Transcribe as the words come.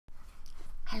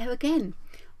Hello again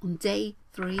on day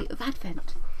 3 of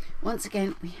Advent. Once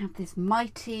again we have this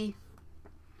mighty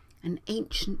and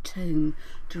ancient tome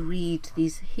to read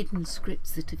these hidden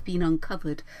scripts that have been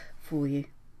uncovered for you.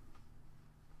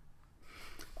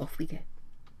 Off we go.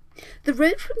 The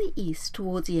road from the east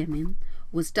towards Yemen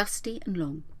was dusty and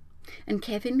long, and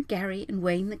Kevin, Gary and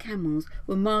Wayne the camels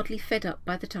were mildly fed up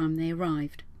by the time they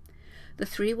arrived. The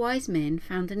 3 wise men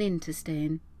found an inn to stay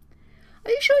in. "Are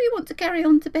you sure you want to carry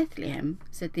on to Bethlehem?"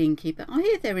 said the innkeeper. "I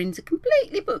hear their inns are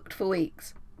completely booked for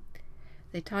weeks."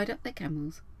 They tied up their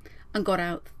camels and got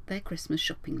out their Christmas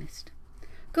shopping list.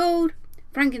 "Gold,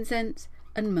 frankincense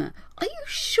and myrrh. Are you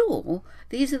sure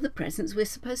these are the presents we're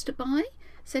supposed to buy?"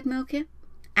 said Melchior.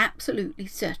 "Absolutely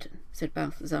certain," said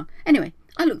Balthazar. "Anyway,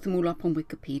 I looked them all up on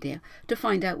Wikipedia to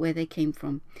find out where they came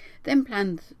from, then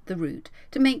planned the route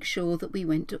to make sure that we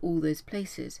went to all those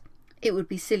places. It would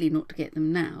be silly not to get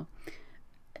them now.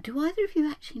 Do either of you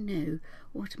actually know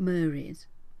what myrrh is?"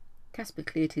 Caspar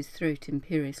cleared his throat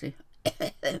imperiously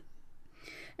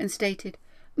and stated,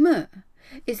 "Myrrh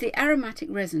is the aromatic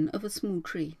resin of a small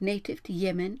tree native to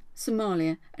Yemen,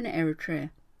 Somalia and Eritrea.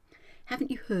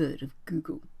 Haven't you heard of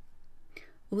Google?"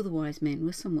 All the wise men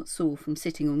were somewhat sore from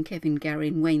sitting on Kevin, Gary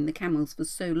and Wayne the camels for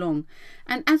so long,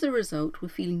 and as a result were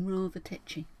feeling rather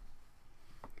tetchy.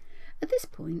 At this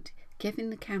point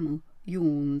Kevin the camel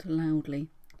yawned loudly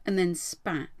and then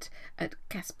spat at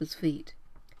Caspar's feet.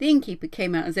 The innkeeper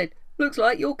came out and said, "Looks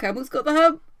like your camel's got the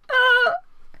hump." "Ah!"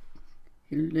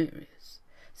 "Hilarious,"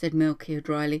 said Melchior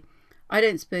dryly. "I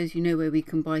don't suppose you know where we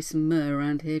can buy some myrrh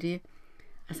around here, do you?"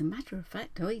 "As a matter of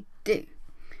fact, I do,"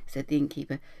 said the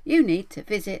innkeeper. "You need to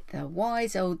visit the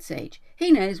wise old sage. He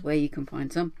knows where you can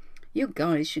find some. You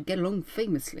guys should get along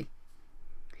famously."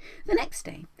 The next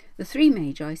day, the 3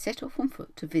 magi set off on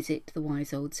foot to visit the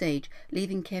wise old sage,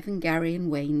 leaving Kevin, Gary and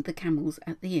Wayne the camels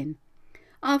at the inn.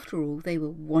 After all, they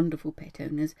were wonderful pet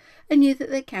owners and knew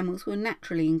that their camels were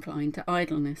naturally inclined to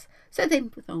idleness, so they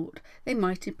thought they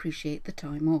might appreciate the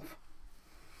time off.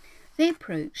 They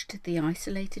approached the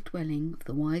isolated dwelling of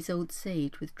the wise old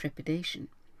sage with trepidation.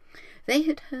 They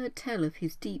had heard tell of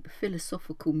his deep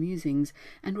philosophical musings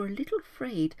and were a little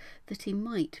afraid that he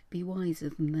might be wiser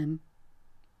than them.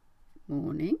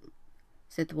 "Morning,"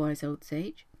 said the wise old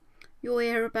sage. "You're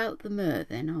here about the myrrh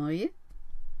then, are you?"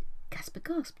 Caspar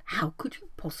gasped. "How could you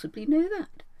possibly know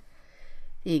that?"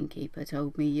 "The innkeeper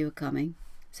told me you were coming,"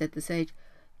 said the sage.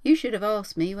 "You should have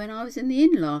asked me when I was in the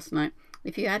inn last night,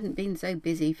 if you hadn't been so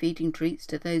busy feeding treats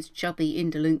to those chubby,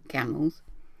 indolent camels.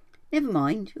 Never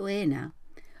mind, you're here now.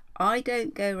 I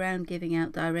don't go round giving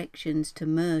out directions to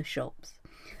myrrh shops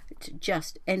to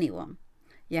just anyone.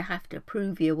 You have to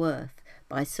prove your worth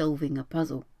by solving a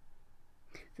puzzle."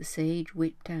 The sage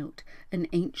whipped out an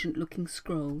ancient-looking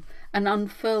scroll and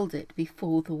unfurled it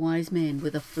before the wise men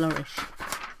with a flourish.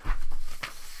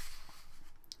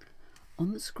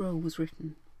 On the scroll was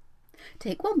written,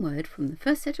 "Take one word from the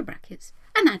first set of brackets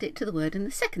and add it to the word in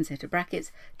the second set of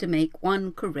brackets to make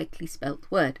one correctly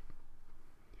spelt word."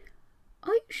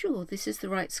 "Are you sure this is the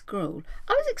right scroll?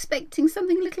 I was expecting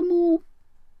something a little more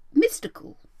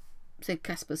mystical," said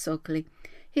Caspar sulkily.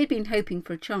 He had been hoping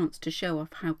for a chance to show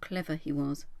off how clever he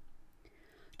was.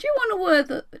 Do you want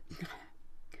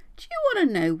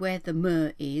to know where the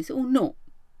myrrh is or not,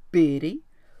 Beardy?"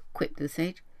 quipped the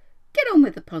sage. "Get on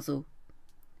with the puzzle,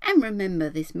 and remember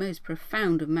this most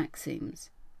profound of maxims.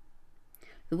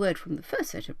 The word from the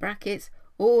first set of brackets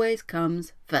always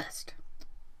comes first."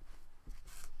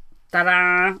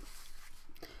 Ta-da!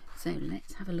 So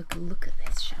let's have a look at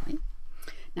this, shall we?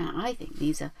 Now, I think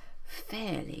these are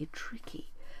fairly tricky.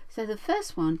 So the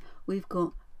first one, we've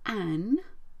got Anne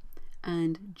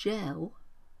and gel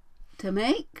to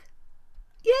make.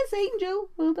 Yes,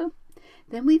 Angel, well done.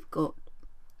 Then we've got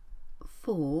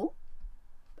for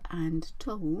and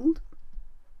told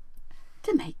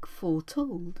to make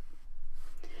foretold.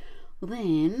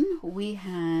 Then we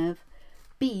have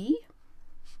be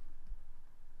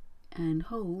and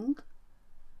hold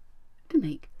to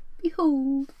make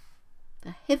behold,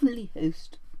 the heavenly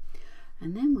host.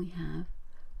 And then we have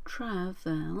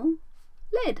travel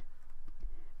led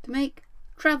to make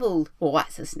travelled. Oh,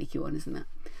 that's a sneaky one, isn't it?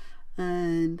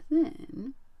 And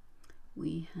then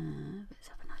we have, let's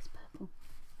have a nice purple.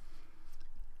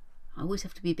 I always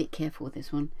have to be a bit careful with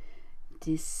this one.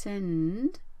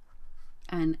 Descend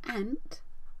and ant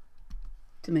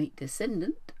to make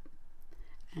descendant.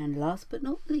 And last but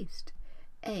not least,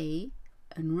 a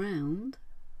and round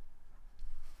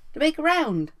to make a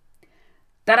round.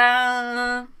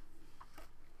 Ta-da!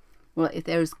 Well, if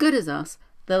they're as good as us,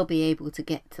 they'll be able to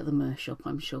get to the myrrh shop,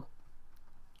 I'm sure.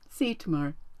 See you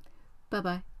tomorrow.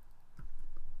 Bye-bye.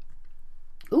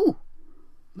 Ooh,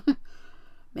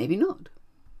 maybe not.